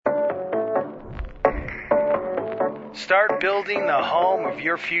Start building the home of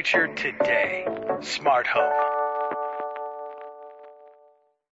your future today. Smart Home.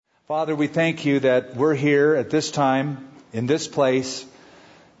 Father, we thank you that we're here at this time, in this place,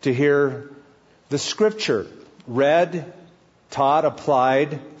 to hear the Scripture read, taught,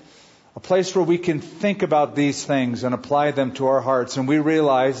 applied, a place where we can think about these things and apply them to our hearts. And we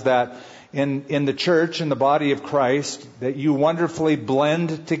realize that in the church, in the body of Christ, that you wonderfully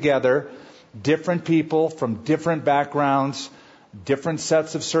blend together different people from different backgrounds, different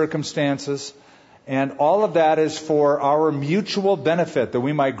sets of circumstances. And all of that is for our mutual benefit, that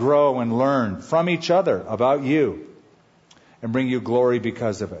we might grow and learn from each other about you and bring you glory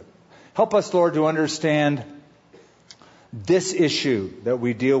because of it. Help us, Lord, to understand this issue that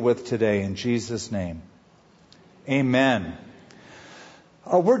we deal with today, in Jesus' name. Amen.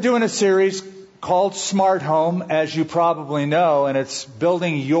 We're doing a series called Smart Home, as you probably know, and it's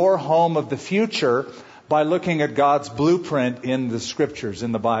building your home of the future by looking at God's blueprint in the Scriptures,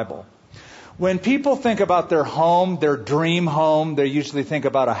 in the Bible. When people think about their home, their dream home, they usually think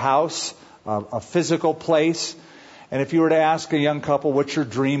about a house, a physical place. And if you were to ask a young couple, what's your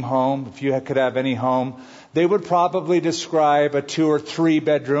dream home, if you could have any home, they would probably describe a 2 or 3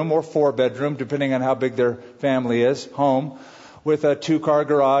 bedroom or 4 bedroom, depending on how big their family is, home, with a 2-car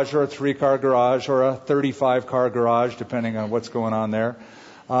garage or a 3-car garage or a 35-car garage, depending on what's going on there.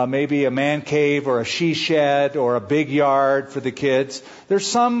 Maybe a man cave or a she shed or a big yard for the kids. There's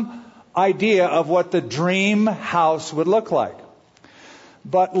some idea of what the dream house would look like.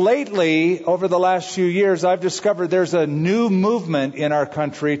 But lately, over the last few years, I've discovered there's a new movement in our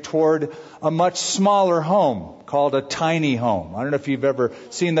country toward a much smaller home called a tiny home. I don't know if you've ever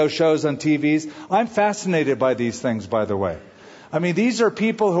seen those shows on TVs. I'm fascinated by these things, by the way. I mean, these are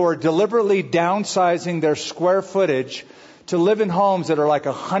people who are deliberately downsizing their square footage to live in homes that are like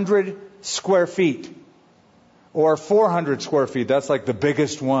 100 square feet or 400 square feet. That's like the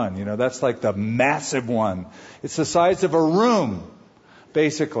biggest one. You know, that's like the massive one. It's the size of a room,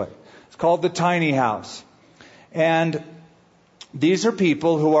 basically. It's called the tiny house. And these are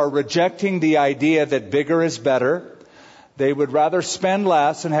people who are rejecting the idea that bigger is better. They would rather spend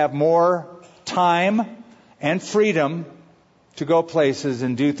less and have more time and freedom to go places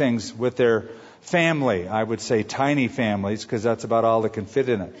and do things with their family. I would say tiny families, because that's about all that can fit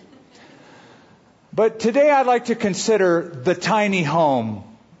in it. But today I'd like to consider the tiny home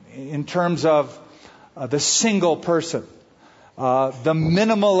in terms of the single person, the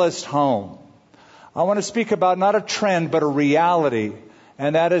minimalist home. I want to speak about not a trend, but a reality,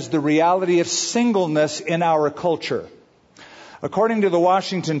 and that is the reality of singleness in our culture. According to the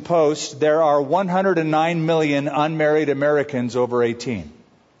Washington Post, there are 109 million unmarried Americans over 18.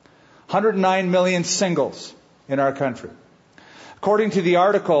 109 million singles in our country. According to the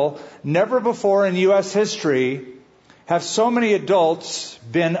article, never before in U.S. history have so many adults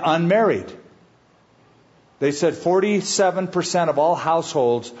been unmarried. They said 47% of all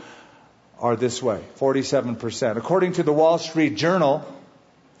households are this way. 47%. According to the Wall Street Journal,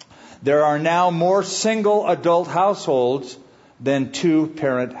 there are now more single adult households than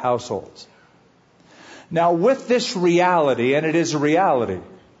 2-parent households. Now, with this reality, and it is a reality,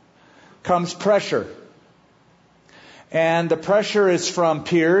 comes pressure. And the pressure is from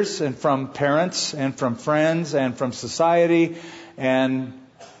peers and from parents and from friends and from society and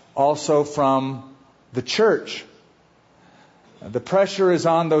also from the church. The pressure is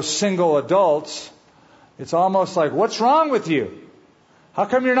on those single adults. It's almost like, what's wrong with you? How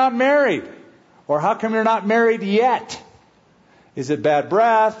come you're not married? Or how come you're not married yet? Is it bad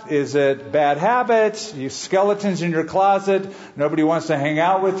breath? Is it bad habits? You skeletons in your closet? Nobody wants to hang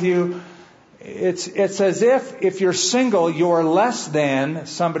out with you? It's as if you're single, you're less than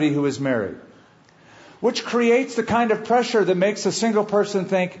somebody who is married. Which creates the kind of pressure that makes a single person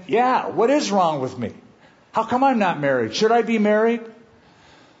think, yeah, what is wrong with me? How come I'm not married? Should I be married?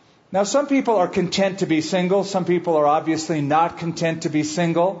 Now, some people are content to be single. Some people are obviously not content to be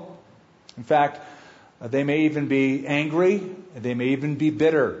single. In fact, they may even be angry. They may even be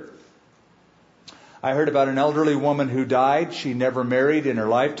bitter. I heard about an elderly woman who died. She never married in her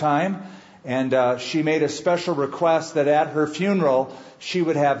lifetime. And she made a special request that at her funeral, she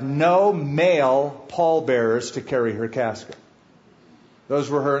would have no male pallbearers to carry her casket. Those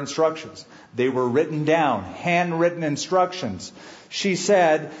were her instructions. They were written down, handwritten instructions. She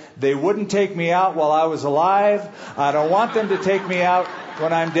said, they wouldn't take me out while I was alive. I don't want them to take me out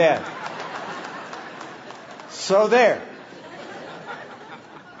when I'm dead. So there.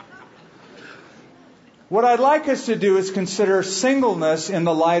 What I'd like us to do is consider singleness in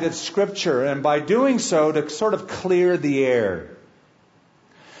the light of Scripture, and by doing so, to sort of clear the air.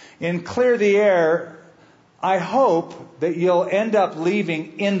 In clear the air, I hope that you'll end up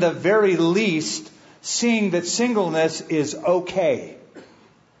leaving, in the very least, seeing that singleness is okay,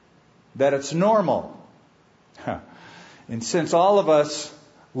 that it's normal. And since all of us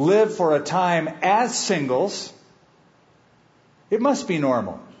live for a time as singles, it must be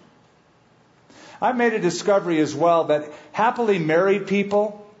normal. I've made a discovery as well that happily married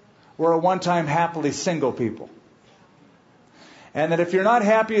people were at one time happily single people. And that if you're not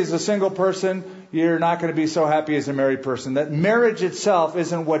happy as a single person, you're not going to be so happy as a married person. That marriage itself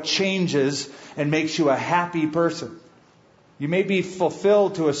isn't what changes and makes you a happy person. You may be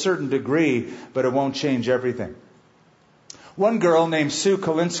fulfilled to a certain degree, but it won't change everything. One girl named Sue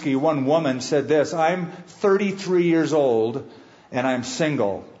Kalinsky, one woman, said this: "I'm 33 years old and I'm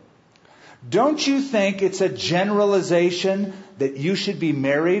single. Don't you think it's a generalization that you should be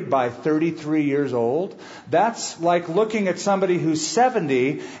married by 33 years old? That's like looking at somebody who's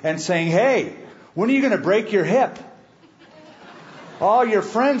 70 and saying, hey, when are you going to break your hip? All your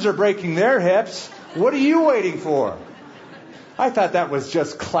friends are breaking their hips. What are you waiting for?" I thought that was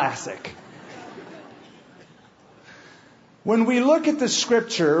just classic. When we look at the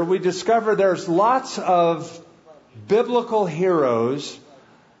Scripture, we discover there's lots of biblical heroes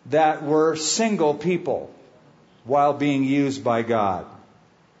that were single people while being used by God.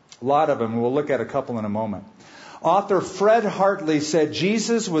 A lot of them. We'll look at a couple in a moment. Author Fred Hartley said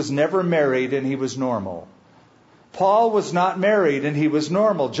Jesus was never married and he was normal. Paul was not married and he was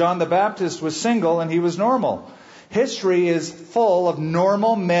normal. John the Baptist was single and he was normal. History is full of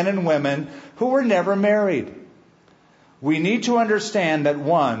normal men and women who were never married. We need to understand that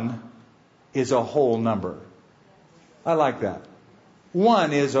one is a whole number. I like that.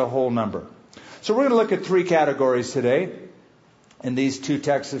 One is a whole number. So we're going to look at three categories today in these two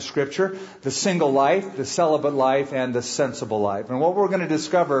texts of Scripture: the single life, the celibate life, and the sensible life. And what we're going to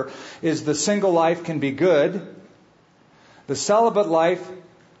discover is the single life can be good. The celibate life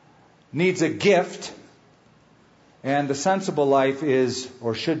needs a gift. And the sensible life is,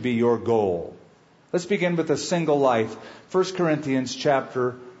 or should be, your goal. Let's begin with the single life. 1 Corinthians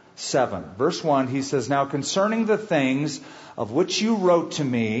chapter 7. Verse 1, he says, "Now concerning the things of which you wrote to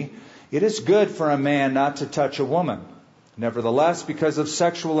me, it is good for a man not to touch a woman. Nevertheless, because of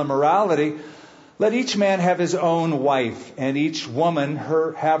sexual immorality, let each man have his own wife, and each woman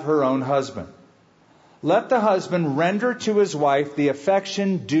have her own husband. Let the husband render to his wife the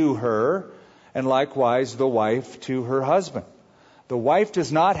affection due her, and likewise the wife to her husband. The wife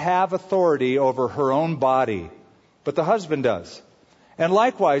does not have authority over her own body, but the husband does. And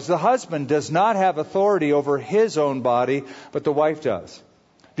likewise, the husband does not have authority over his own body, but the wife does.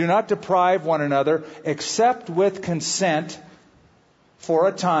 Do not deprive one another, except with consent for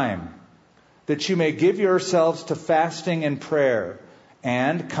a time, that you may give yourselves to fasting and prayer,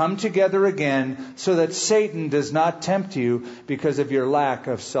 and come together again, so that Satan does not tempt you because of your lack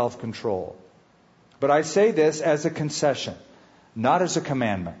of self-control. But I say this as a concession, not as a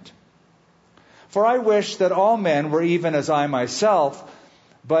commandment. For I wish that all men were even as I myself,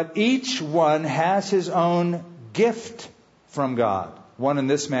 but each one has his own gift from God, one in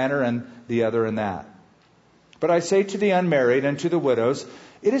this manner and the other in that. But I say to the unmarried and to the widows,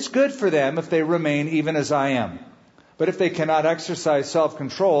 it is good for them if they remain even as I am. But if they cannot exercise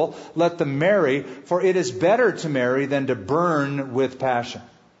self-control, let them marry, for it is better to marry than to burn with passion."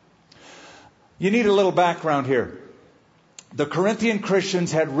 You need a little background here. The Corinthian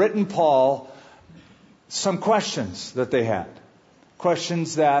Christians had written Paul some questions that they had.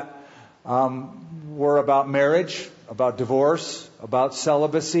 Questions that were about marriage, about divorce, about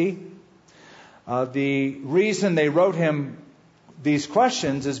celibacy. The reason they wrote him these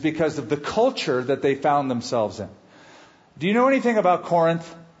questions is because of the culture that they found themselves in. Do you know anything about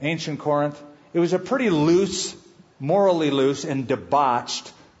Corinth, ancient Corinth? It was a pretty loose, morally loose and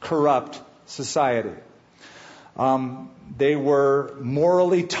debauched, corrupt society. They were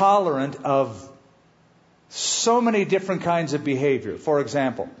morally tolerant of so many different kinds of behavior. For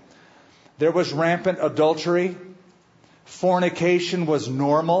example, there was rampant adultery. Fornication was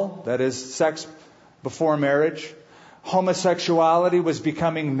normal, that is, sex before marriage. Homosexuality was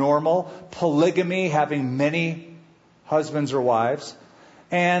becoming normal. Polygamy, having many husbands or wives.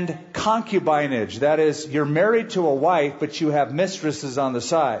 And concubinage, that is, you're married to a wife, but you have mistresses on the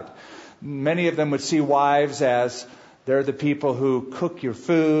side. Many of them would see wives as they're the people who cook your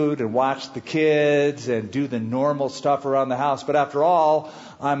food and watch the kids and do the normal stuff around the house. But after all,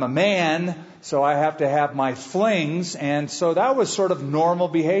 I'm a man, so I have to have my flings. And so that was sort of normal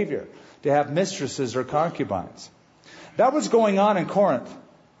behavior, to have mistresses or concubines. That was going on in Corinth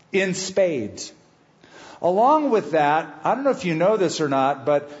in spades. Along with that, I don't know if you know this or not,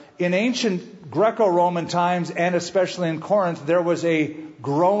 but in ancient Greco-Roman times, and especially in Corinth, there was a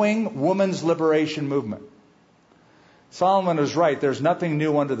growing women's liberation movement. Solomon was right. There's nothing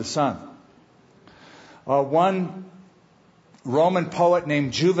new under the sun. One Roman poet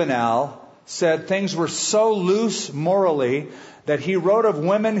named Juvenal said things were so loose morally that he wrote of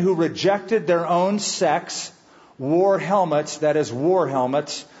women who rejected their own sex, wore helmets, that is, war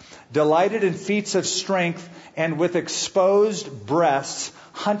helmets, delighted in feats of strength, and with exposed breasts,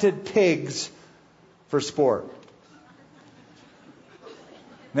 hunted pigs for sport.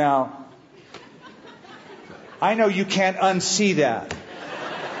 Now, I know you can't unsee that,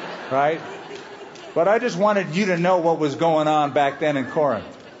 right? But I just wanted you to know what was going on back then in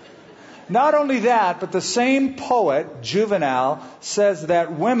Corinth. Not only that, but the same poet, Juvenal, says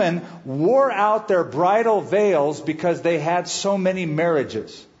that women wore out their bridal veils because they had so many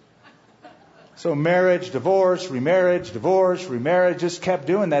marriages. So marriage, divorce, remarriage, just kept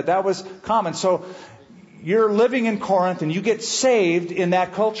doing that. That was common. So you're living in Corinth and you get saved in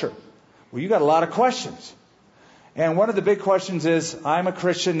that culture. Well, you got a lot of questions. And one of the big questions is, I'm a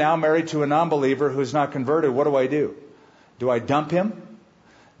Christian now married to a non-believer who's not converted. What do I do? Do I dump him?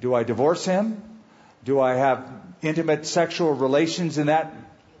 Do I divorce him? Do I have intimate sexual relations in that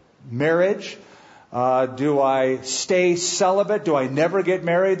marriage? Do I stay celibate? Do I never get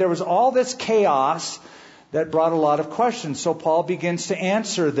married? There was all this chaos that brought a lot of questions. So Paul begins to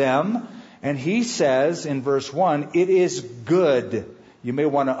answer them. And he says in verse 1, it is good. You may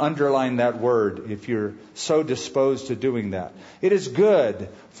want to underline that word if you're so disposed to doing that. It is good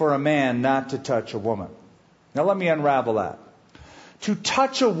for a man not to touch a woman. Now let me unravel that. To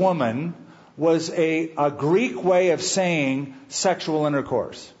touch a woman was a Greek way of saying sexual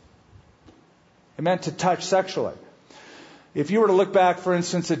intercourse. It meant to touch sexually. If you were to look back, for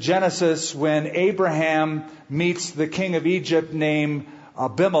instance, at Genesis, when Abraham meets the king of Egypt named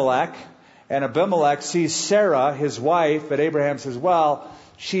Abimelech, and Abimelech sees Sarah, his wife, but Abraham says, well,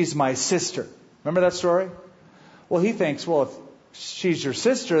 she's my sister. Remember that story? Well, he thinks, well, if she's your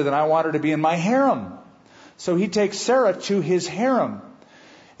sister, then I want her to be in my harem. So he takes Sarah to his harem.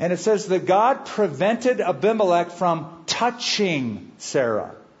 And it says that God prevented Abimelech from touching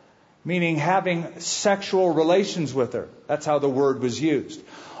Sarah, meaning having sexual relations with her. That's how the word was used.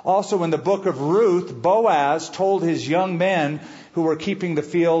 Also in the book of Ruth, Boaz told his young men who were keeping the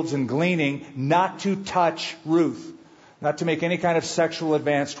fields and gleaning not to touch Ruth, not to make any kind of sexual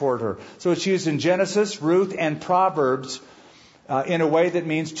advance toward her. So it's used in Genesis, Ruth, and Proverbs in a way that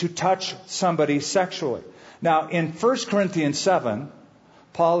means to touch somebody sexually. Now, in 1 Corinthians 7,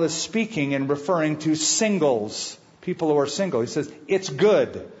 Paul is speaking and referring to singles, people who are single. He says, it's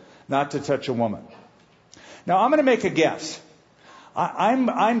good not to touch a woman. Now, I'm going to make a guess.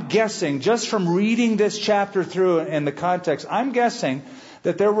 I'm guessing, just from reading this chapter through in the context, I'm guessing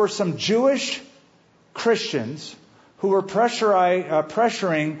that there were some Jewish Christians who were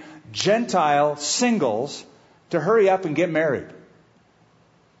pressuring Gentile singles to hurry up and get married.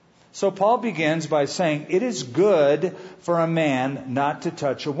 So Paul begins by saying, it is good for a man not to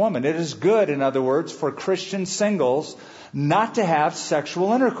touch a woman. It is good, in other words, for Christian singles not to have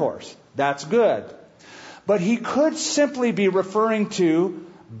sexual intercourse. That's good. But he could simply be referring to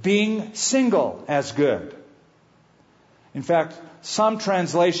being single as good. In fact, some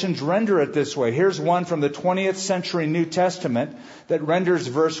translations render it this way. Here's one from the 20th century New Testament that renders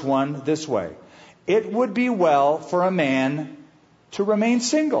verse 1 this way. It would be well for a man to remain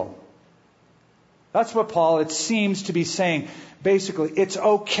single. That's what Paul, it seems to be saying. Basically, it's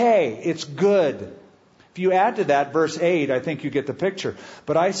okay. It's good. If you add to that verse 8, I think you get the picture.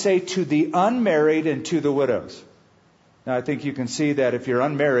 But I say to the unmarried and to the widows. Now, I think you can see that if you're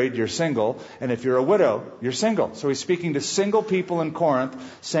unmarried, you're single. And if you're a widow, you're single. So he's speaking to single people in Corinth,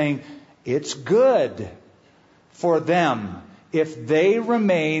 saying, it's good for them if they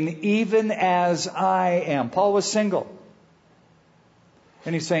remain even as I am. Paul was single.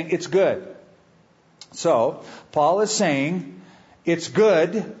 And he's saying, it's good. So, Paul is saying, it's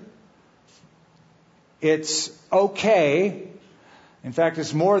good, it's okay. In fact,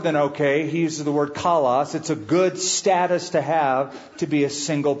 it's more than okay. He uses the word kalos. It's a good status to have to be a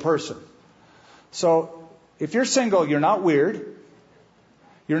single person. So, if you're single, you're not weird.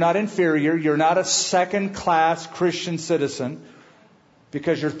 You're not inferior. You're not a second-class Christian citizen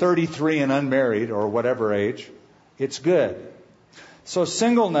because you're 33 and unmarried or whatever age. It's good. So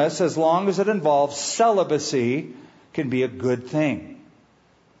singleness, as long as it involves celibacy, can be a good thing.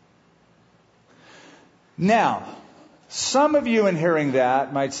 Now, some of you in hearing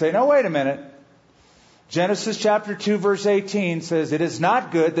that might say, no, wait a minute. Genesis chapter 2, verse 18 says, it is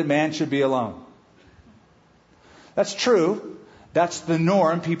not good that man should be alone. That's true. That's the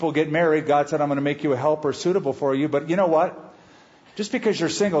norm. People get married. God said, I'm going to make you a helper suitable for you. But you know what? Just because you're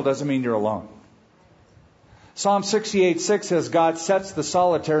single doesn't mean you're alone. Psalm 68:6 says God sets the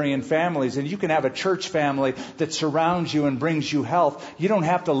solitary in families, and you can have a church family that surrounds you and brings you health. You don't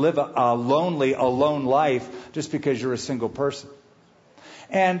have to live a lonely, alone life just because you're a single person.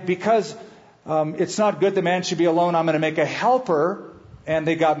 And because it's not good the man should be alone, I'm going to make a helper, and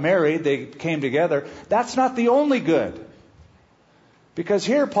they got married, they came together. That's not the only good. Because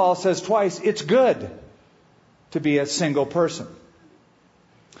here Paul says twice, it's good to be a single person.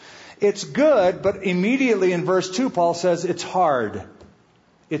 It's good, but immediately in verse 2, Paul says it's hard.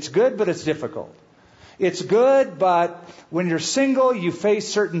 It's good, but it's difficult. It's good, but when you're single, you face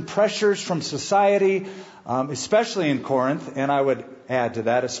certain pressures from society, especially in Corinth, and I would add to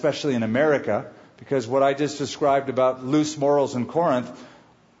that, especially in America, because what I just described about loose morals in Corinth,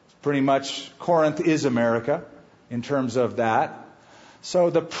 pretty much Corinth is America in terms of that.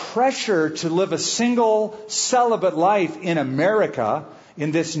 So the pressure to live a single, celibate life in America,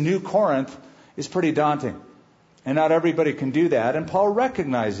 in this new Corinth, is pretty daunting. And not everybody can do that. And Paul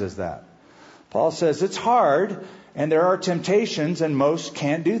recognizes that. Paul says it's hard, and there are temptations, and most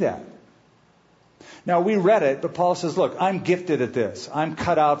can't do that. Now, we read it, but Paul says, look, I'm gifted at this. I'm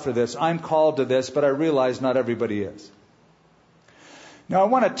cut out for this. I'm called to this, but I realize not everybody is. Now, I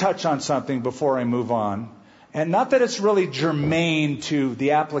want to touch on something before I move on. And not that it's really germane to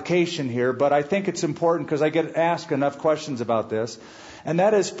the application here, but I think it's important because I get asked enough questions about this. And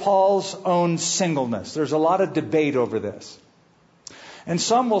that is Paul's own singleness. There's a lot of debate over this. And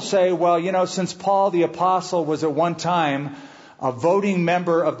some will say, well, you know, since Paul the Apostle was at one time a voting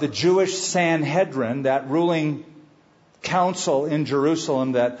member of the Jewish Sanhedrin, that ruling council in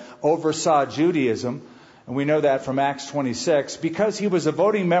Jerusalem that oversaw Judaism, and we know that from Acts 26, because he was a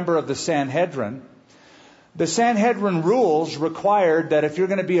voting member of the Sanhedrin rules required that if you're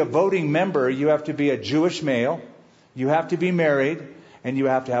going to be a voting member, you have to be a Jewish male, you have to be married, and you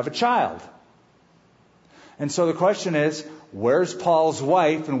have to have a child. And so the question is, where's Paul's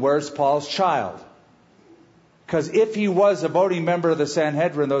wife and where's Paul's child? Because if he was a voting member of the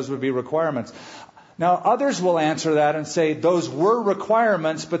Sanhedrin, those would be requirements. Now, others will answer that and say those were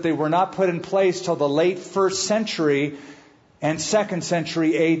requirements, but they were not put in place till the late 1st century and 2nd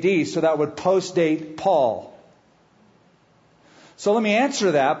century AD, so that would post-date Paul. So let me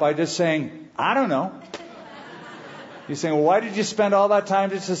answer that by just saying, I don't know. You're saying, well, why did you spend all that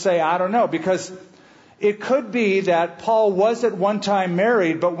time just to say, I don't know? Because it could be that Paul was at one time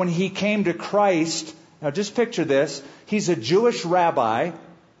married, but when he came to Christ, now just picture this, he's a Jewish rabbi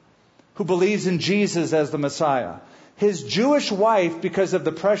who believes in Jesus as the Messiah. His Jewish wife, because of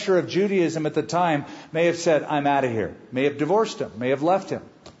the pressure of Judaism at the time, may have said, I'm out of here. May have divorced him. May have left him.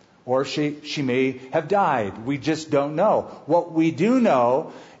 Or she may have died. We just don't know. What we do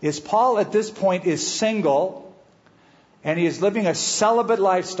know is Paul at this point is single, and he is living a celibate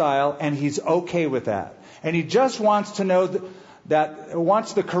lifestyle, and he's okay with that. And he just wants to know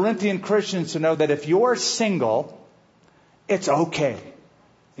wants the Corinthian Christians to know that if you're single, it's okay.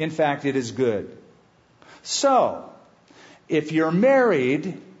 In fact, it is good. So, if you're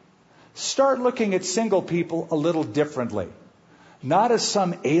married, start looking at single people a little differently. Not as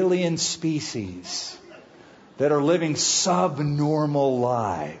some alien species that are living subnormal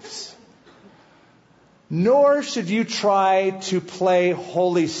lives. Nor should you try to play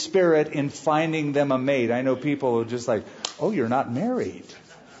Holy Spirit in finding them a mate. I know people who are just like, oh, you're not married.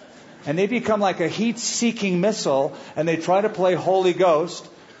 And they become like a heat-seeking missile, and they try to play Holy Ghost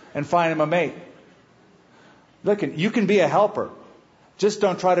and find them a mate. Look, you can be a helper. Just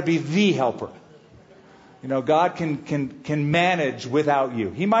don't try to be the helper. You know, God can manage without you.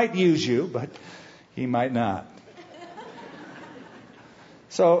 He might use you, but He might not.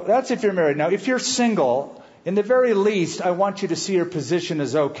 So that's if you're married. Now, if you're single, in the very least, I want you to see your position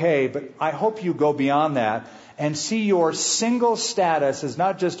as okay, but I hope you go beyond that and see your single status as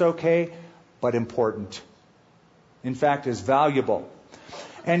not just okay, but important. In fact, is valuable.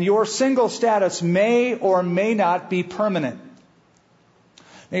 And your single status may or may not be permanent.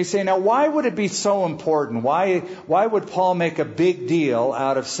 And you say, now why would it be so important? Why would Paul make a big deal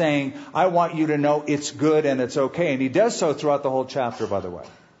out of saying, I want you to know it's good and it's okay? And he does so throughout the whole chapter, by the way.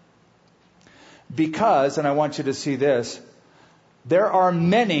 Because, and I want you to see this, there are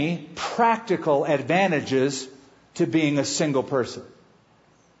many practical advantages to being a single person.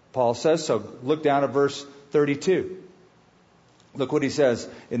 Paul says so. Look down at verse 32. Look what he says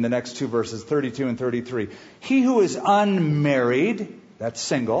in the next two verses, 32 and 33. He who is unmarried, that's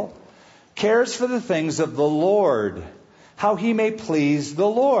single, cares for the things of the Lord, how he may please the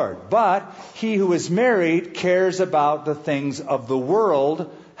Lord. But he who is married cares about the things of the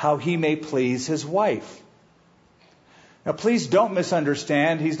world, how he may please his wife. Now, please don't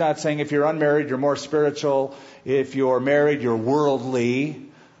misunderstand. He's not saying if you're unmarried, you're more spiritual. If you're married, you're worldly.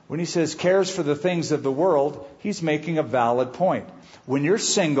 When he says cares for the things of the world, he's making a valid point. When you're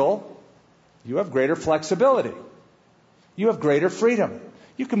single, you have greater flexibility. You have greater freedom.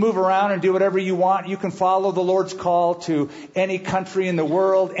 You can move around and do whatever you want. You can follow the Lord's call to any country in the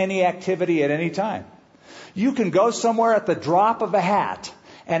world, any activity at any time. You can go somewhere at the drop of a hat,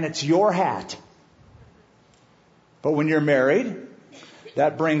 and it's your hat. But when you're married,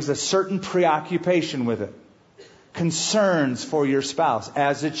 that brings a certain preoccupation with it. Concerns for your spouse,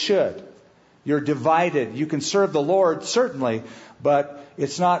 as it should. You're divided. You can serve the Lord, certainly, but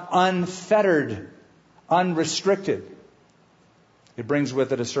it's not unfettered, unrestricted. It brings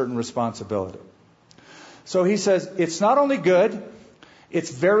with it a certain responsibility. So he says, it's not only good,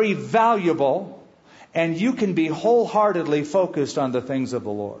 it's very valuable, and you can be wholeheartedly focused on the things of the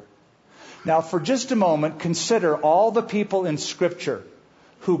Lord. Now, for just a moment, consider all the people in Scripture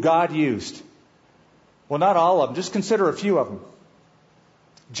who God used. Well, not all of them. Just consider a few of them.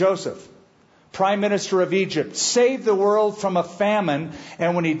 Joseph, Prime Minister of Egypt, saved the world from a famine,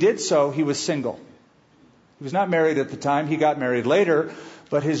 and when he did so, he was single. He was not married at the time. He got married later,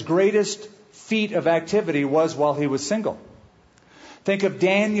 but his greatest feat of activity was while he was single. Think of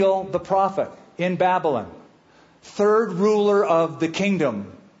Daniel the prophet in Babylon, third ruler of the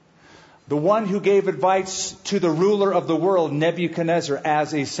kingdom, the one who gave advice to the ruler of the world, Nebuchadnezzar,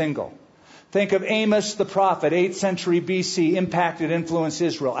 as a single. Think of Amos the prophet, 8th century BC, impacted, influenced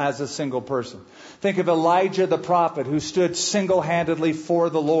Israel as a single person. Think of Elijah the prophet, who stood single-handedly for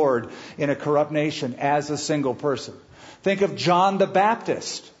the Lord in a corrupt nation as a single person. Think of John the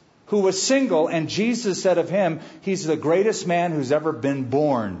Baptist, who was single, and Jesus said of him, he's the greatest man who's ever been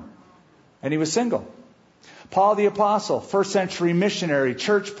born. And he was single. Paul the Apostle, first century missionary,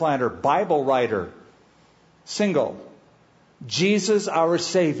 church planter, Bible writer, single. Jesus, our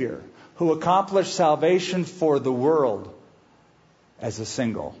Savior, who accomplished salvation for the world as a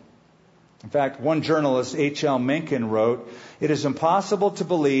single. In fact, one journalist, H.L. Mencken, wrote, "It is impossible to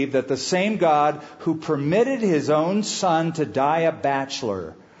believe that the same God who permitted his own son to die a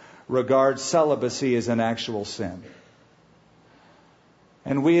bachelor regards celibacy as an actual sin."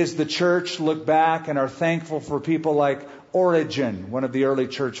 And we as the church look back and are thankful for people like Origen, one of the early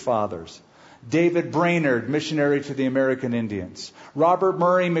church fathers. David Brainerd, missionary to the American Indians. Robert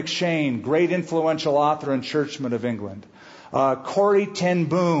Murray McCheyne, great influential author and churchman of England. Corrie ten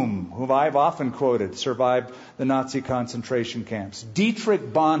Boom, whom I've often quoted, survived the Nazi concentration camps. Dietrich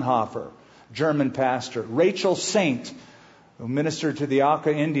Bonhoeffer, German pastor. Rachel Saint, who ministered to the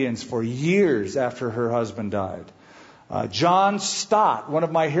Auca Indians for years after her husband died. John Stott, one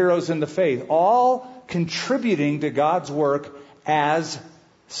of my heroes in the faith, all contributing to God's work as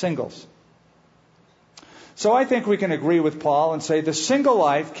singles. So I think we can agree with Paul and say the single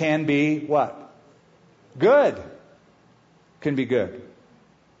life can be what? Good. Can be good.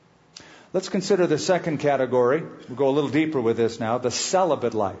 Let's consider the second category. We'll go a little deeper with this now. The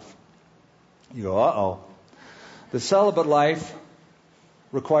celibate life. You go, uh-oh. The celibate life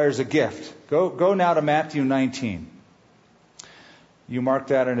requires a gift. Go now to Matthew 19. You mark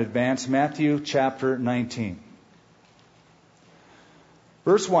that in advance. Matthew chapter 19.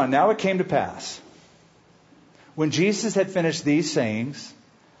 Verse 1. Now it came to pass, when Jesus had finished these sayings,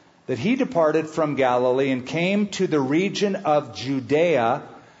 that he departed from Galilee and came to the region of Judea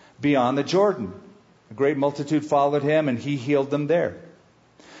beyond the Jordan. A great multitude followed him, and he healed them there.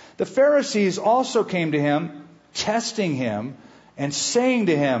 The Pharisees also came to him, testing him, and saying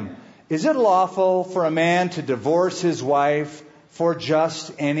to him, "Is it lawful for a man to divorce his wife for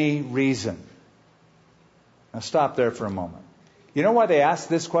just any reason?" Now stop there for a moment. You know why they asked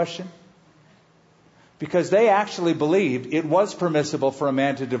this question? Because they actually believed it was permissible for a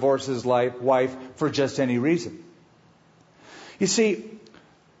man to divorce his wife for just any reason. You see,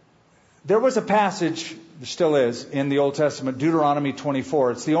 there was a passage, there still is, in the Old Testament, Deuteronomy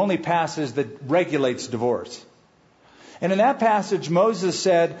 24. It's the only passage that regulates divorce. And in that passage, Moses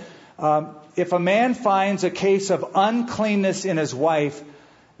said, if a man finds a case of uncleanness in his wife,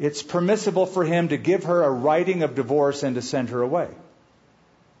 it's permissible for him to give her a writing of divorce and to send her away.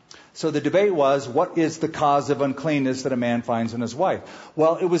 So the debate was, what is the cause of uncleanness that a man finds in his wife?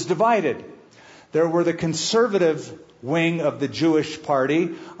 Well, it was divided. There were the conservative wing of the Jewish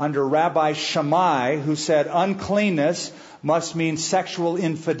party under Rabbi Shammai, who said uncleanness must mean sexual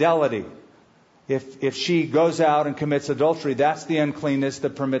infidelity. If she goes out and commits adultery, that's the uncleanness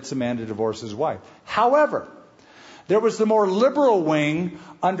that permits a man to divorce his wife. However, There was the more liberal wing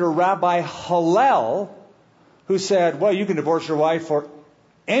under Rabbi Hillel, who said, well, you can divorce your wife for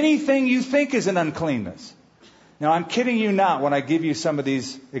anything you think is an uncleanness. Now, I'm kidding you not when I give you some of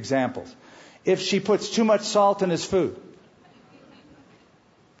these examples. If she puts too much salt in his food,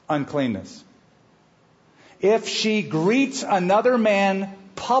 uncleanness. If she greets another man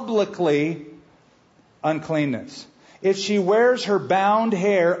publicly, uncleanness. If she wears her bound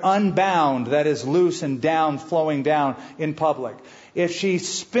hair unbound, that is loose and down, flowing down in public. If she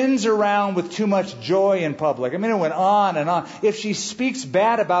spins around with too much joy in public. I mean, it went on and on. If she speaks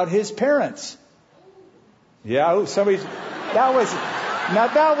bad about his parents. Yeah, that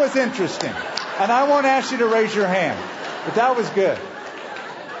was interesting. And I won't ask you to raise your hand, but that was good.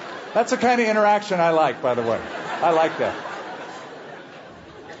 That's the kind of interaction I like, by the way. I like that.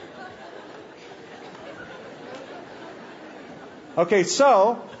 Okay,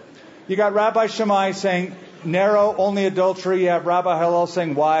 so you got Rabbi Shammai saying narrow, only adultery. You have Rabbi Hillel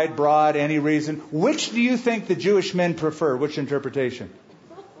saying wide, broad, any reason. Which do you think the Jewish men prefer? Which interpretation?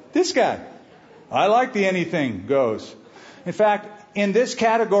 This guy. I like the anything goes. In fact, in this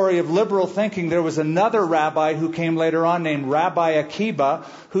category of liberal thinking, there was another rabbi who came later on named Rabbi Akiba,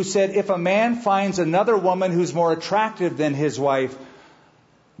 who said if a man finds another woman who's more attractive than his wife,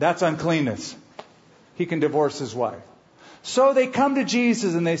 that's uncleanness. He can divorce his wife. So they come to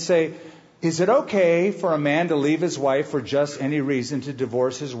Jesus and they say, is it okay for a man to leave his wife for just any reason, to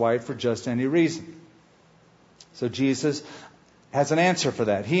divorce his wife for just any reason? So Jesus has an answer for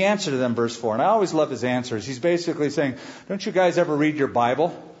that. He answered them, verse 4. And I always love his answers. He's basically saying, don't you guys ever read your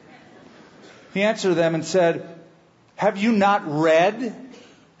Bible? He answered them and said, have you not read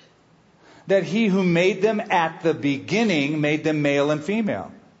that he who made them at the beginning made them male and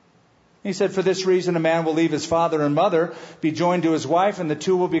female? He said, for this reason, a man will leave his father and mother, be joined to his wife, and the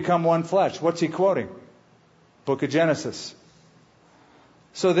two will become one flesh. What's he quoting? Book of Genesis.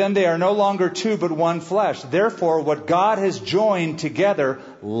 So then they are no longer two, but one flesh. Therefore, what God has joined together,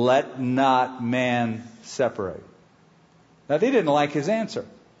 let not man separate. Now, they didn't like his answer,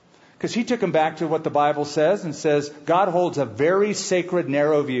 because he took them back to what the Bible says and says, God holds a very sacred,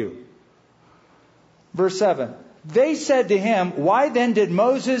 narrow view. Verse 7. They said to him, why then did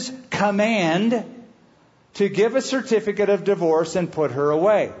Moses command to give a certificate of divorce and put her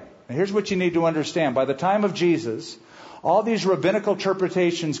away? Now, here's what you need to understand. By the time of Jesus, all these rabbinical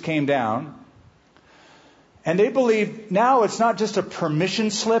interpretations came down, and they believed now it's not just a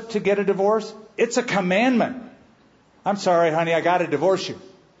permission slip to get a divorce, it's a commandment. I'm sorry, honey, I got to divorce you.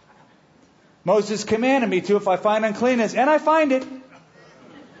 Moses commanded me to if I find uncleanness, and I find it.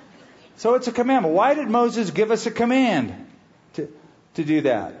 So it's a commandment. Why did Moses give us a command to do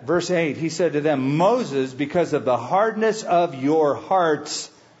that? Verse 8, he said to them, Moses, because of the hardness of your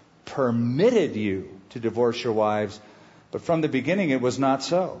hearts, permitted you to divorce your wives, but from the beginning it was not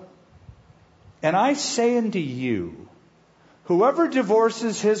so. And I say unto you, whoever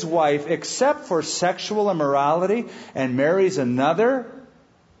divorces his wife except for sexual immorality and marries another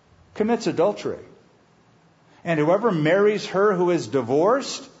commits adultery. And whoever marries her who is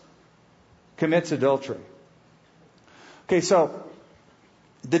divorced commits adultery. Okay, so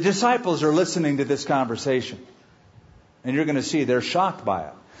the disciples are listening to this conversation. And you're going to see they're shocked by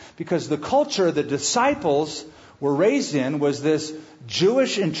it. Because the culture the disciples were raised in was this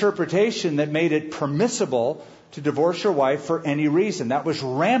Jewish interpretation that made it permissible to divorce your wife for any reason. That was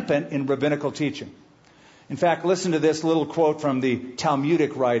rampant in rabbinical teaching. In fact, listen to this little quote from the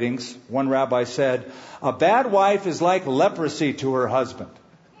Talmudic writings. One rabbi said, a bad wife is like leprosy to her husband.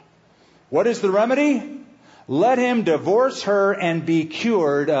 What is the remedy? Let him divorce her and be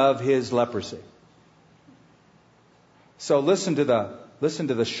cured of his leprosy. So listen to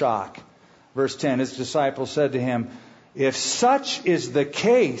the shock. Verse 10, his disciples said to him, if such is the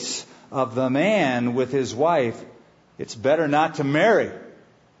case of the man with his wife, it's better not to marry.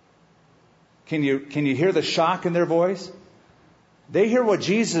 Can you hear the shock in their voice? They hear what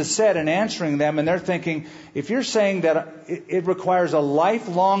Jesus said in answering them, and they're thinking, if you're saying that it requires a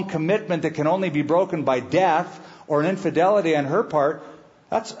lifelong commitment that can only be broken by death or an infidelity on her part,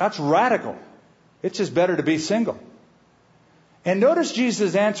 that's radical. It's just better to be single. And notice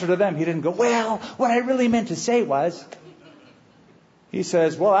Jesus' answer to them. He didn't go, well, what I really meant to say was. He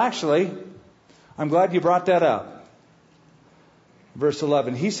says, well, actually, I'm glad you brought that up. Verse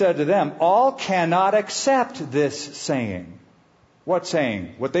 11, he said to them, all cannot accept this saying. What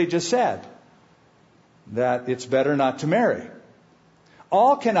saying? What they just said. That it's better not to marry.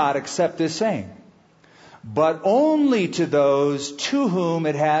 All cannot accept this saying. But only to those to whom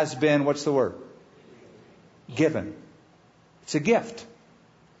it has been, what's the word? Given. It's a gift.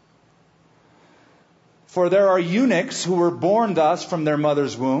 For there are eunuchs who were born thus from their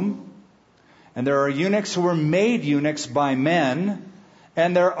mother's womb, and there are eunuchs who were made eunuchs by men,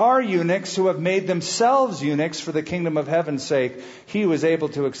 and there are eunuchs who have made themselves eunuchs for the kingdom of heaven's sake. He who is able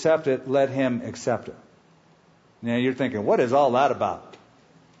to accept it, let him accept it. Now you're thinking, what is all that about?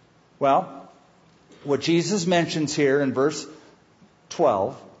 Well, what Jesus mentions here in verse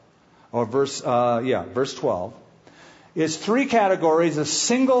 12, verse 12, is three categories of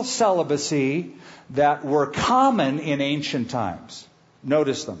single celibacy that were common in ancient times.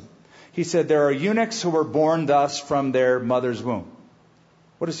 Notice them. He said there are eunuchs who were born thus from their mother's womb.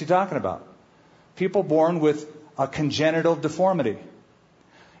 What is he talking about? People born with a congenital deformity.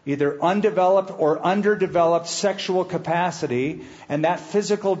 Either undeveloped or underdeveloped sexual capacity, and that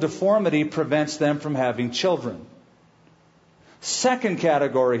physical deformity prevents them from having children. Second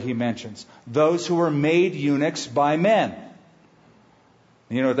category he mentions, those who were made eunuchs by men.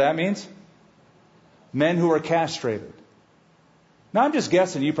 You know what that means? Men who are castrated. Now I'm just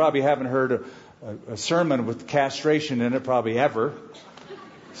guessing you probably haven't heard a sermon with castration in it probably ever.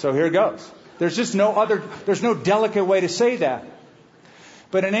 So here goes. There's no delicate way to say that.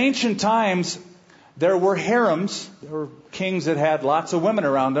 But in ancient times, there were harems. There were kings that had lots of women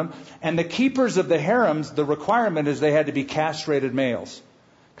around them. And the keepers of the harems, the requirement is they had to be castrated males.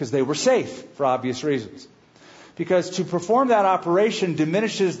 Because they were safe, for obvious reasons. Because to perform that operation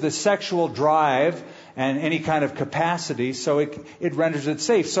diminishes the sexual drive and any kind of capacity, so it renders it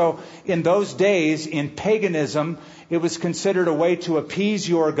safe. So in those days, in paganism, it was considered a way to appease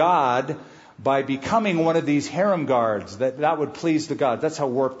your God by becoming one of these harem guards. That would please the God. That's how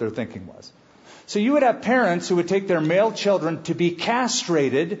warped their thinking was. So you would have parents who would take their male children to be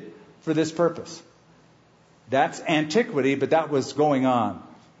castrated for this purpose. That's antiquity, but that was going on.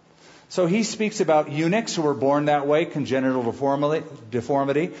 So he speaks about eunuchs who were born that way, congenital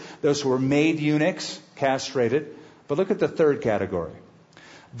deformity. Those who were made eunuchs, castrated. But look at the third category.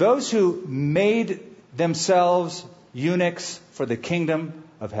 Those who made themselves eunuchs for the kingdom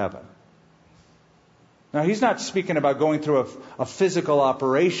of heaven. Now he's not speaking about going through a physical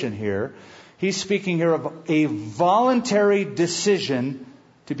operation here. He's speaking here of a voluntary decision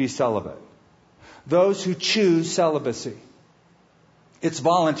to be celibate. Those who choose celibacy. It's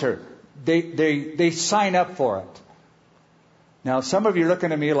voluntary. They sign up for it. Now, some of you are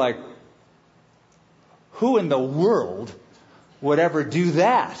looking at me like, who in the world would ever do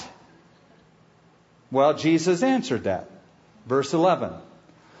that? Well, Jesus answered that. Verse 11.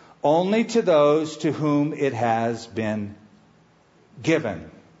 Only to those to whom it has been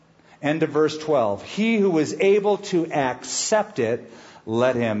given. End of verse 12. He who is able to accept it,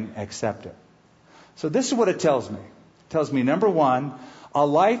 let him accept it. So this is what it tells me. It tells me, number one, a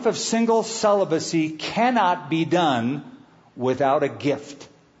life of single celibacy cannot be done without a gift.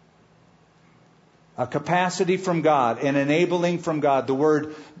 A capacity from God, an enabling from God. The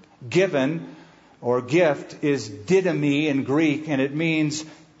word given or gift is didomi in Greek, and it means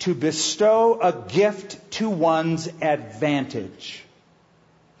to bestow a gift to one's advantage.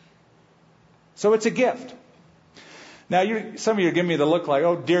 So it's a gift. Now, some of you are giving me the look like,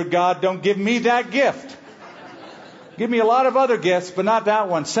 oh, dear God, don't give me that gift. Give me a lot of other gifts, but not that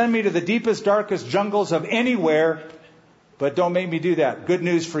one. Send me to the deepest, darkest jungles of anywhere, but don't make me do that. Good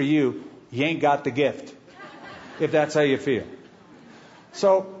news for you, you ain't got the gift, if that's how you feel.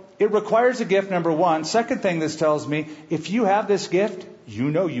 So it requires a gift, number one. Second thing this tells me, if you have this gift,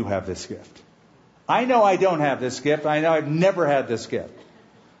 you know you have this gift. I know I don't have this gift. I know I've never had this gift.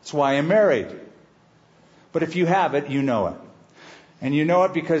 That's why I'm married. But if you have it, you know it. And you know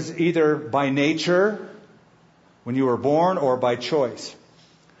it because either by nature, when you were born, or by choice.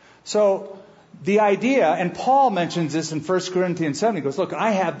 So the idea, and Paul mentions this in 1 Corinthians 7, he goes, look,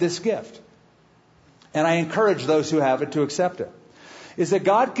 I have this gift. And I encourage those who have it to accept it. Is that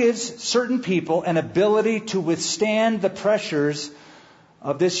God gives certain people an ability to withstand the pressures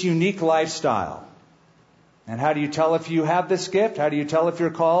of this unique lifestyle. And how do you tell if you have this gift? How do you tell if you're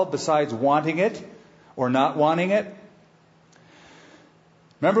called besides wanting it or not wanting it?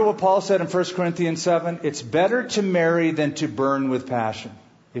 Remember what Paul said in 1 Corinthians 7? It's better to marry than to burn with passion.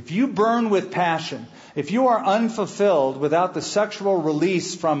 If you burn with passion, if you are unfulfilled without the sexual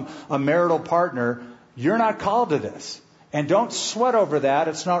release from a marital partner, you're not called to this. And don't sweat over that.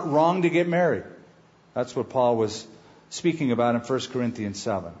 It's not wrong to get married. That's what Paul was speaking about in 1 Corinthians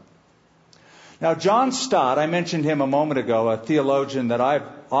 7. Now, John Stott, I mentioned him a moment ago, a theologian that I've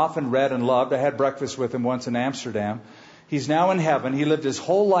often read and loved. I had breakfast with him once in Amsterdam. He's now in heaven. He lived his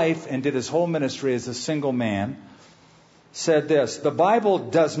whole life and did his whole ministry as a single man. Said this, the Bible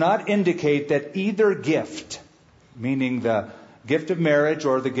does not indicate that either gift, meaning the gift of marriage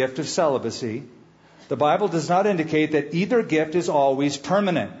or the gift of celibacy, The Bible does not indicate that either gift is always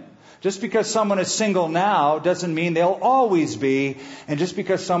permanent. Just because someone is single now doesn't mean they'll always be. And just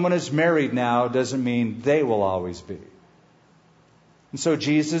because someone is married now doesn't mean they will always be. And so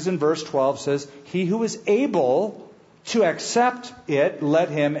Jesus in verse 12 says, he who is able to accept it, let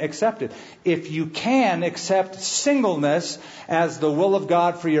him accept it. If you can accept singleness as the will of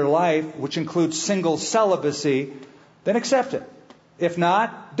God for your life, which includes single celibacy, then accept it. If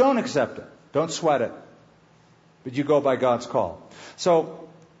not, don't accept it. Don't sweat it. But you go by God's call. So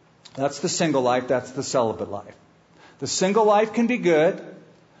that's the single life. That's the celibate life. The single life can be good.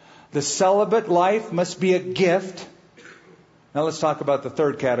 The celibate life must be a gift. Now let's talk about the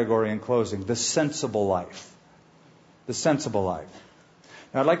third category in closing, the sensible life. The sensible life.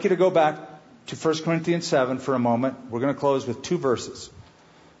 Now I'd like you to go back to 1 Corinthians 7 for a moment. We're going to close with 2 verses.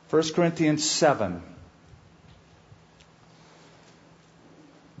 1 Corinthians 7,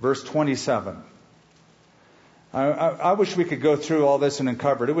 verse 27. I wish we could go through all this and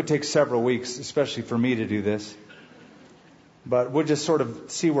uncover it. It would take several weeks, especially for me to do this. But we'll just sort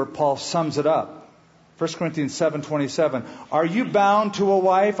of see where Paul sums it up. 1 Corinthians 7:27. Are you bound to a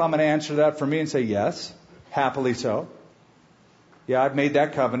wife? I'm going to answer that for me and say yes. Happily so. Yeah, I've made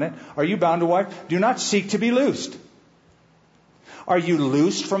that covenant. Are you bound to a wife? Do not seek to be loosed. Are you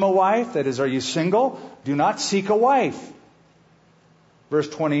loosed from a wife? That is, are you single? Do not seek a wife. Verse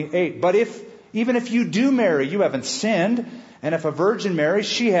 28. But even if you do marry, you haven't sinned. And if a virgin marries,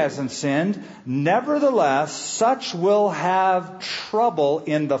 she hasn't sinned. Nevertheless, such will have trouble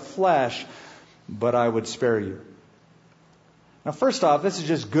in the flesh, but I would spare you. Now, first off, this is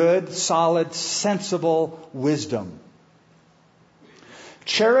just good, solid, sensible wisdom.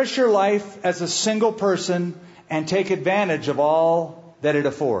 Cherish your life as a single person and take advantage of all that it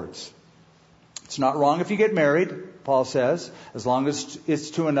affords. It's not wrong if you get married, Paul says, as long as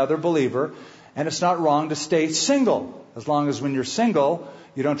it's to another believer. And it's not wrong to stay single, as long as when you're single,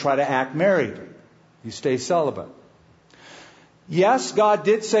 you don't try to act married. You stay celibate. Yes, God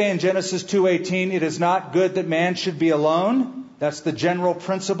did say in Genesis 2:18, it is not good that man should be alone. That's the general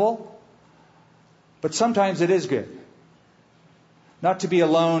principle. But sometimes it is good. Not to be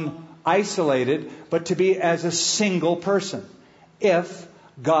alone, isolated, but to be as a single person. If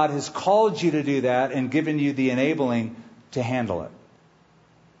God has called you to do that and given you the enabling to handle it.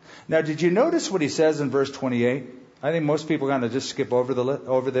 Now, did you notice what he says in verse 28? I think most people are going to just skip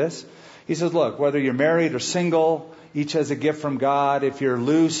over this. He says, look, whether you're married or single, each has a gift from God. If you're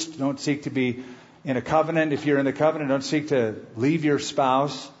loosed, don't seek to be in a covenant. If you're in the covenant, don't seek to leave your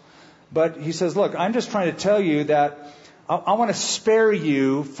spouse. But he says, look, I'm just trying to tell you that I want to spare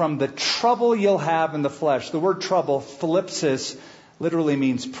you from the trouble you'll have in the flesh. The word trouble, thlipsis, literally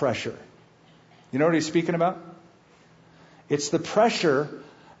means pressure. You know what he's speaking about? It's the pressure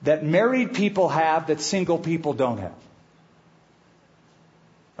that married people have that single people don't have.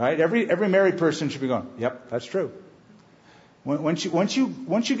 All right? Every married person should be going, yep, that's true. Once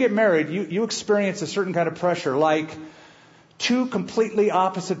you get married, you experience a certain kind of pressure, like two completely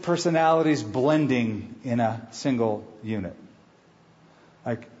opposite personalities blending in a single unit.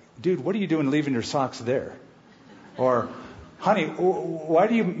 Like, dude, what are you doing leaving your socks there? Or, honey, why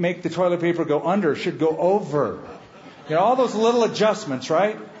do you make the toilet paper go under? It should go over. You know, all those little adjustments,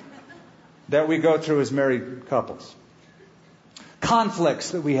 right? That we go through as married couples.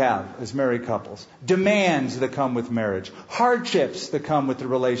 Conflicts that we have as married couples. Demands that come with marriage. Hardships that come with the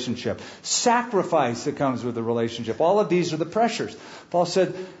relationship. Sacrifice that comes with the relationship. All of these are the pressures. Paul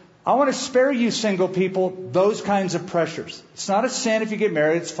said, I want to spare you single people those kinds of pressures. It's not a sin if you get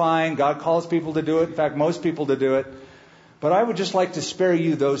married. It's fine. God calls people to do it. In fact, most people to do it. But I would just like to spare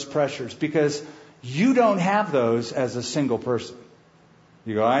you those pressures because you don't have those as a single person.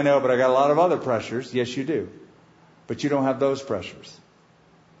 You go, I know, but I got a lot of other pressures. Yes, you do. But you don't have those pressures.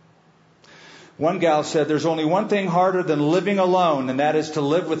 One gal said, there's only one thing harder than living alone, and that is to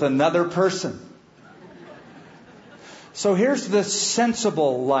live with another person. So here's the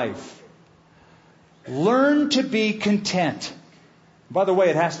sensible life. Learn to be content. By the way,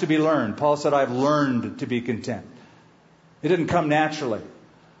 it has to be learned. Paul said, I've learned to be content. It didn't come naturally.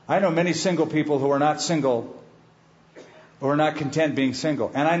 I know many single people who are not single who are not content being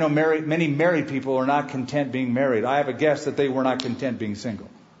single. And I know many married people who are not content being married. I have a guess that they were not content being single.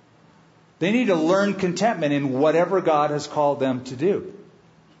 They need to learn contentment in whatever God has called them to do.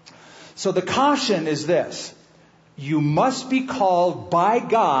 So the caution is this. You must be called by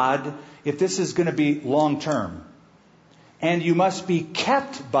God if this is going to be long term. And you must be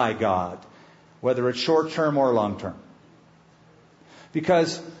kept by God, whether it's short term or long term.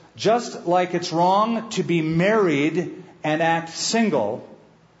 Because just like it's wrong to be married and act single,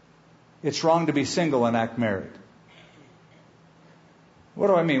 It's wrong to be single and act married. What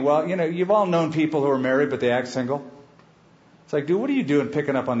do I mean? Well, you've all known people who are married, but they act single. It's like, dude, what are you doing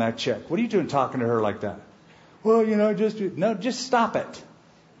picking up on that chick? What are you doing talking to her like that? Well, just stop it.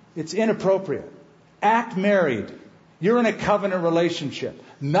 It's inappropriate. Act married. You're in a covenant relationship.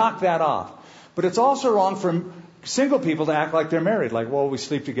 Knock that off. But it's also wrong for single people to act like they're married. Like, well, we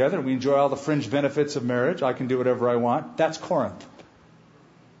sleep together and we enjoy all the fringe benefits of marriage. I can do whatever I want. That's Corinth.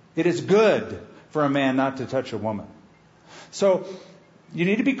 It is good for a man not to touch a woman. So you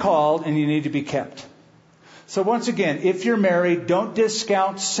need to be called and you need to be kept. So once again, if you're married, don't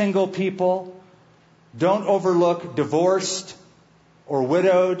discount single people. Don't overlook divorced or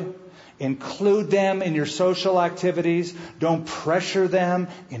widowed. Include them in your social activities. Don't pressure them.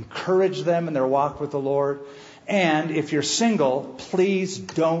 Encourage them in their walk with the Lord. And if you're single, please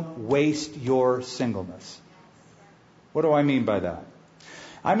don't waste your singleness. What do I mean by that?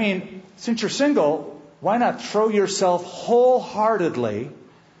 I mean, since you're single, why not throw yourself wholeheartedly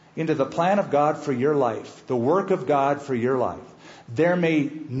into the plan of God for your life, the work of God for your life? There may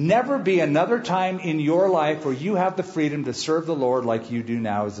never be another time in your life where you have the freedom to serve the Lord like you do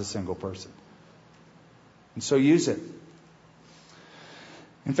now as a single person. And so use it.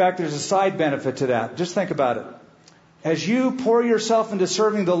 In fact, there's a side benefit to that. Just think about it. As you pour yourself into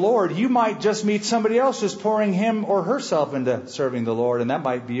serving the Lord, you might just meet somebody else who's pouring him or herself into serving the Lord, and that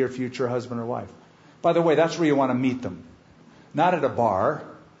might be your future husband or wife. By the way, that's where you want to meet them. Not at a bar,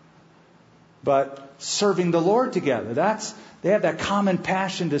 but serving the Lord together. They have that common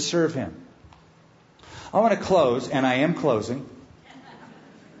passion to serve him. I want to close, and I am closing.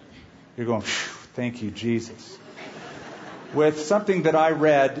 You're going, thank you, Jesus. With something that I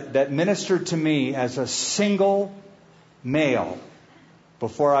read that ministered to me as a single male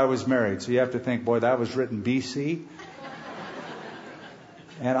before I was married. So you have to think, boy, that was written BC.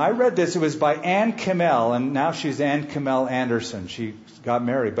 And I read this. It was by Ann Kimmel, and now she's Ann Kimmel Anderson. She got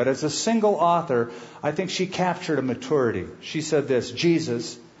married. But as a single author, I think she captured a maturity. She said this: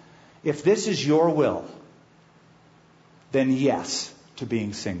 Jesus, if this is your will, then yes to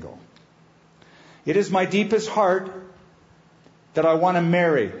being single. It is my deepest heart that I want to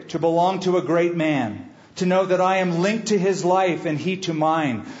marry, to belong to a great man, to know that I am linked to his life and he to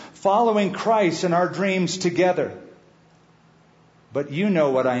mine, following Christ in our dreams together. But you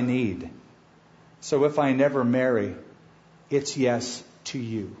know what I need. So if I never marry, it's yes to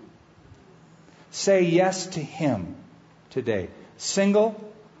you. Say yes to him today, single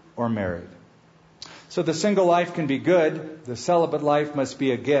or married. So the single life can be good. The celibate life must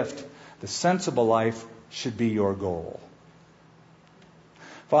be a gift. The sensible life should be your goal.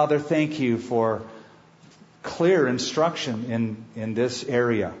 Father, thank you for clear instruction in this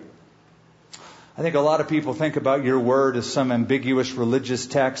area. I think a lot of people think about your word as some ambiguous religious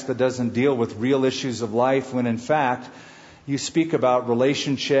text that doesn't deal with real issues of life, when in fact you speak about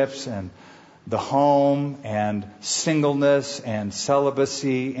relationships and the home and singleness and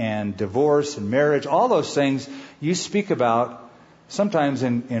celibacy and divorce and marriage. All those things you speak about sometimes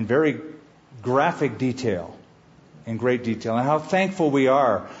in very graphic detail, in great detail. And how thankful we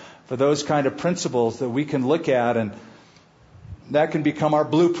are for those kind of principles that we can look at, and that can become our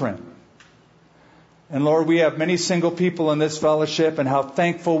blueprint. And Lord, we have many single people in this fellowship, and how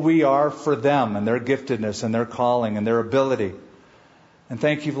thankful we are for them and their giftedness and their calling and their ability. And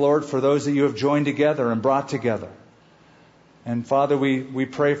thank you, Lord, for those that you have joined together and brought together. And Father, we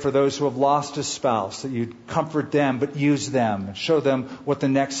pray for those who have lost a spouse, that you'd comfort them, but use them and show them what the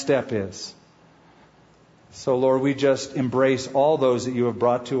next step is. So, Lord, we just embrace all those that you have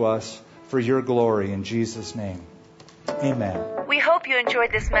brought to us for your glory in Jesus' name. Amen. We hope you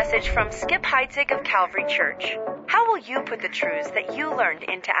enjoyed this message from Skip Heitzig of Calvary Church. How will you put the truths that you learned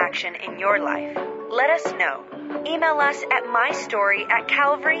into action in your life? Let us know. Email us at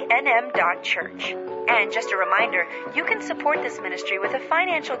mystory@calvarynm.church. And just a reminder, you can support this ministry with a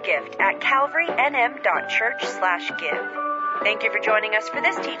financial gift at calvarynm.church/give. Thank you for joining us for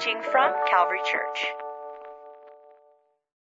this teaching from Calvary Church.